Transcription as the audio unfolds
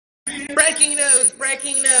Breaking news,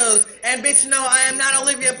 breaking news. And bitch, no, I am not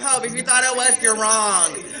Olivia Pope. If you thought I was, you're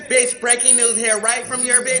wrong. Bitch, breaking news here, right from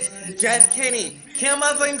your bitch, Just kidding. Kim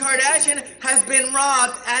motherfucking Kardashian has been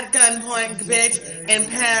robbed at gunpoint, bitch, in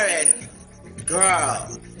Paris.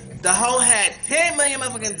 Girl, the hoe had $10 million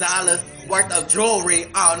motherfucking dollars worth of jewelry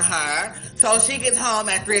on her. So she gets home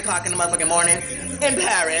at 3 o'clock in the motherfucking morning in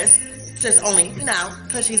Paris. Just only,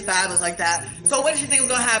 because she's fabulous like that. So what did she think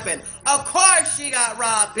was gonna happen? Of course she got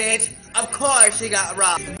robbed, bitch. Of course she got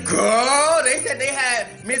robbed. Girl, they said they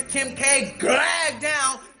had Miss Kim K dragged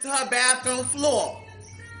down to her bathroom floor.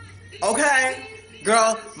 Okay?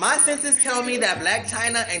 Girl, my senses tell me that Black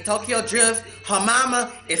China and Tokyo Drift, her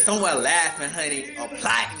mama is somewhere laughing, honey, or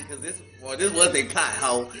plotting, because this was a plot,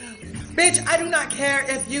 hoe. Bitch, I do not care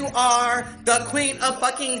if you are the queen of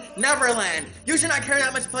fucking Neverland. You should not carry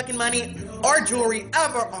that much fucking money or jewelry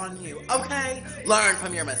ever on you, okay? Learn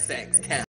from your mistakes, Kim.